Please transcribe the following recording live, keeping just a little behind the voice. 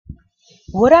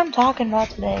What I'm talking about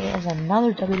today is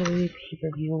another WWE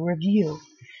pay-per-view review.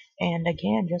 And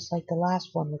again, just like the last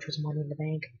one, which was Money in the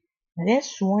Bank,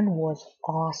 this one was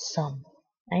awesome.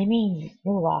 I mean, it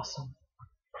was awesome.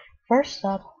 First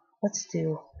up, let's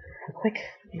do a quick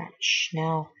match.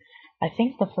 Now, I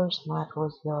think the first match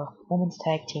was the women's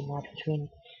tag team match between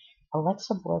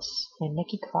Alexa Bliss and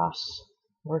Nikki Cross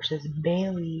versus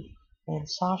Bayley and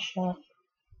Sasha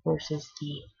versus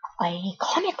the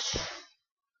Iconics.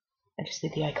 I just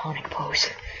did the iconic pose.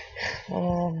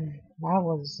 I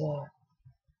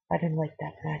didn't like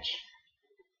that match.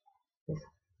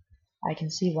 I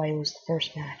can see why it was the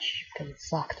first match, because it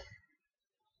sucked.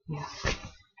 Yeah.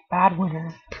 Bad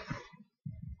winner.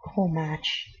 Whole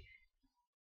match.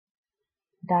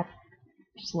 That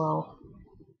slow.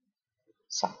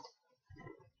 Sucked.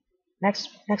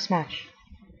 Next match.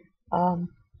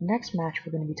 Next match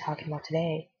we're gonna be talking about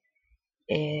today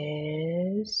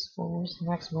is, what was the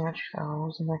next match?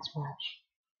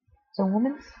 So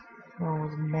women's? No, it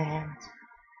was men's.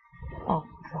 Oh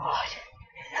god.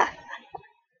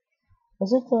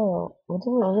 Was it I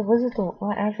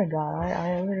forgot.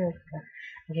 I literally forgot.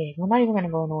 Okay, we're not even gonna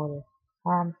go in order.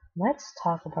 Let's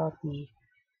talk about the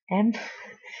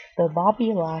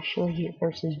Bobby Lashley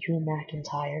versus Drew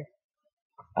McIntyre.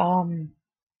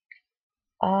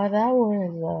 That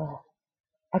was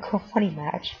a funny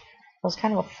match. It was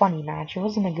kind of a funny match. It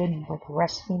wasn't a good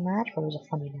wrestling match, but it was a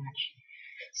funny match.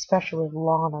 Especially with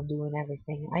Lana doing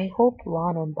everything. I hope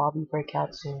Lana and Bobby break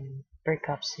up soon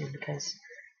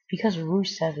because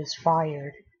Rusev is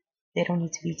fired. They don't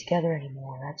need to be together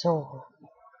anymore. That's over.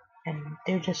 And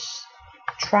they're just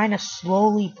trying to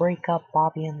slowly break up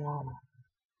Bobby and Lana.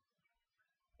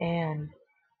 And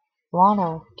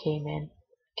Lana came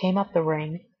up the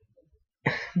ring.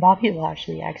 Bobby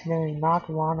Lashley accidentally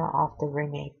knocked Lana off the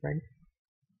ring apron.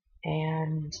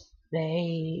 And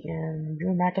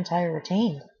Drew McIntyre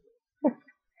retained.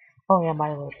 Oh yeah, by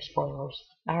the way, spoilers.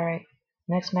 Alright,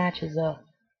 next match is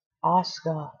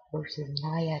Asuka versus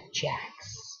Nia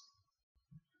Jax.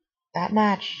 That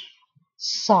match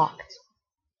sucked.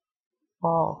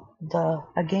 Well, the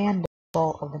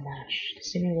result of the match, the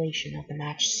simulation of the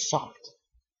match sucked.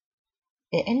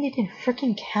 It ended in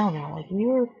freaking countout. Like, we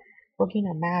were looking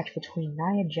at a match between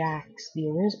Nia Jax, the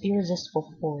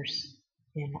irresistible force,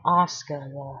 and Asuka,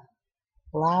 the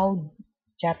loud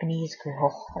Japanese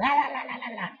girl.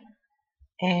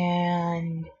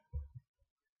 And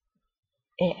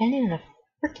it ended in a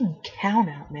freaking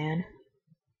countout, man.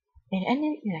 It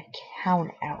ended in a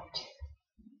countout.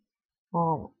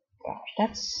 Oh my gosh,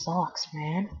 that sucks,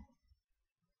 man.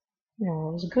 You know,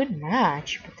 it was a good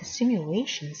match, but the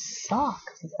simulation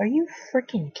sucked. Are you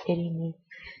freaking kidding me?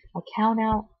 A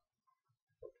countout?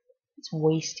 It's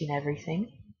wasting everything.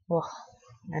 Ugh.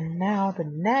 And now the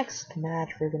next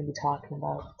match we're going to be talking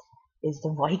about is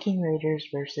the Viking Raiders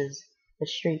versus the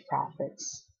Street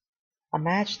Profits. A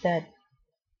match that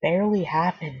barely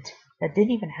happened. That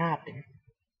didn't even happen.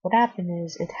 What happened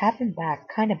is, it happened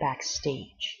kind of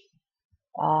backstage.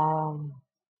 Yeah,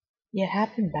 it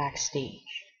happened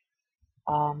backstage.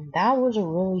 That was a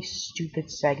really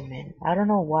stupid segment. I don't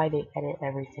know why they edit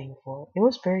everything for it. It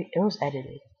was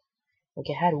edited. Like,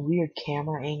 it had weird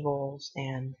camera angles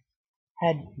and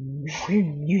had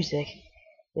weird music.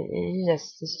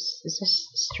 It's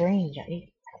just strange. I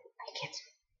can't.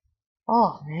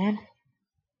 Oh man.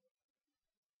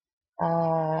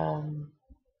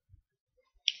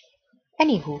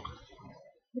 Anywho,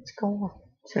 let's go on.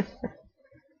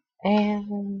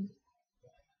 And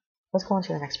let's go on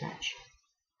to the next match.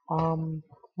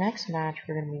 Next match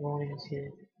we're gonna be going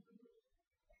into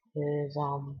is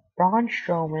Braun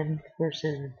Strowman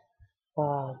versus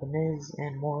The Miz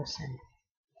and Morrison.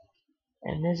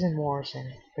 And Miz and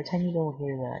Morrison, pretend you don't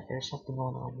hear that. There's something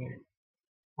going on here.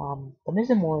 The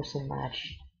Miz and Morrison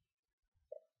match,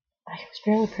 I was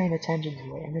barely paying attention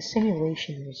to it, and the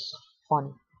simulation was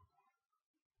funny.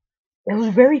 It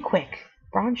was very quick.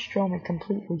 Braun Strowman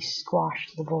completely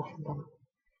squashed the both of them.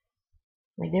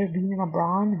 Like, they were beating on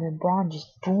Braun, and then Braun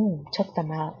just, boom, took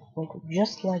them out. Like,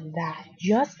 just like that.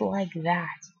 Just like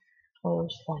that. Oh, it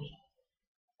was funny.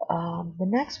 The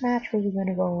next match we're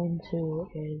gonna go into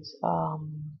is,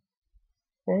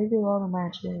 did I do all the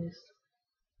matches?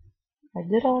 I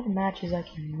did all the matches I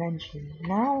can mention.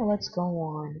 Now let's go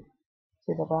on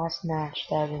to the last match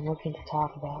that I've been looking to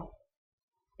talk about.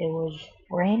 It was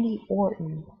Randy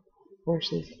Orton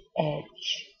versus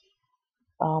Edge.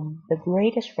 The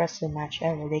greatest wrestling match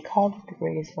ever. They called it the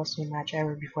greatest wrestling match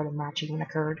ever before the match even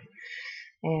occurred.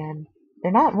 And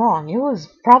they're not wrong. It was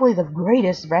probably the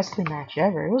greatest wrestling match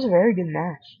ever. It was a very good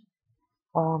match.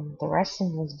 The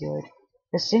wrestling was good.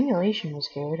 The simulation was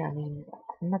good. I mean,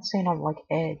 I'm not saying I'm like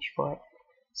Edge, but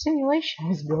simulation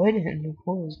was good and it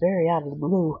was very out of the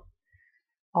blue.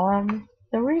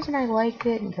 The reason I liked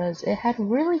it because it had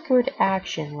really good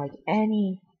action, like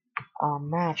any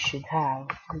match should have.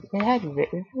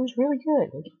 It was really good.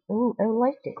 Like, ooh, I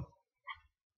liked it.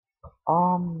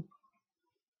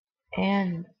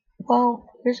 And well,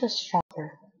 here's a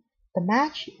shocker. The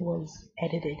match was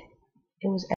edited. It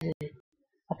was edited.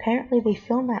 Apparently, they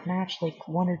filmed that match like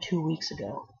 1 or 2 weeks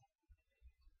ago,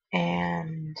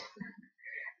 and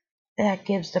that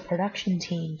gives the production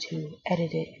team to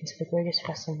edit it into the greatest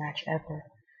wrestling match ever.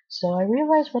 So I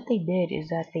realized what they did is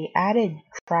that they added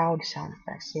crowd sound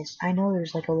effects. Yes, I know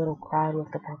there's like a little crowd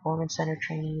with the performance center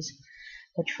trainees,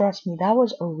 but trust me, that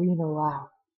was arena loud.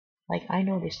 Like, I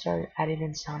know they started adding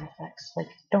in sound effects. Like,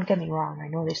 don't get me wrong, I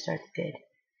know they started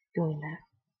doing that.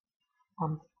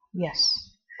 Yes,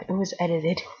 it was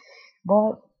edited,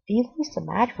 but at least the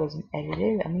match wasn't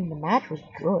edited. I mean, the match was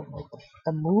good. Like,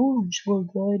 the moves were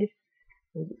good.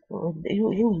 It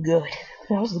was good.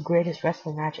 That was the greatest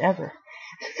wrestling match ever.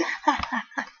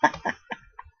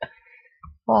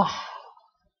 Oh,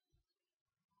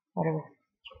 whatever.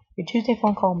 Your Tuesday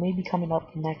phone call may be coming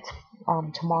up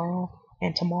tomorrow.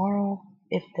 And tomorrow,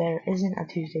 if there isn't a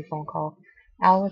Tuesday phone call, Alex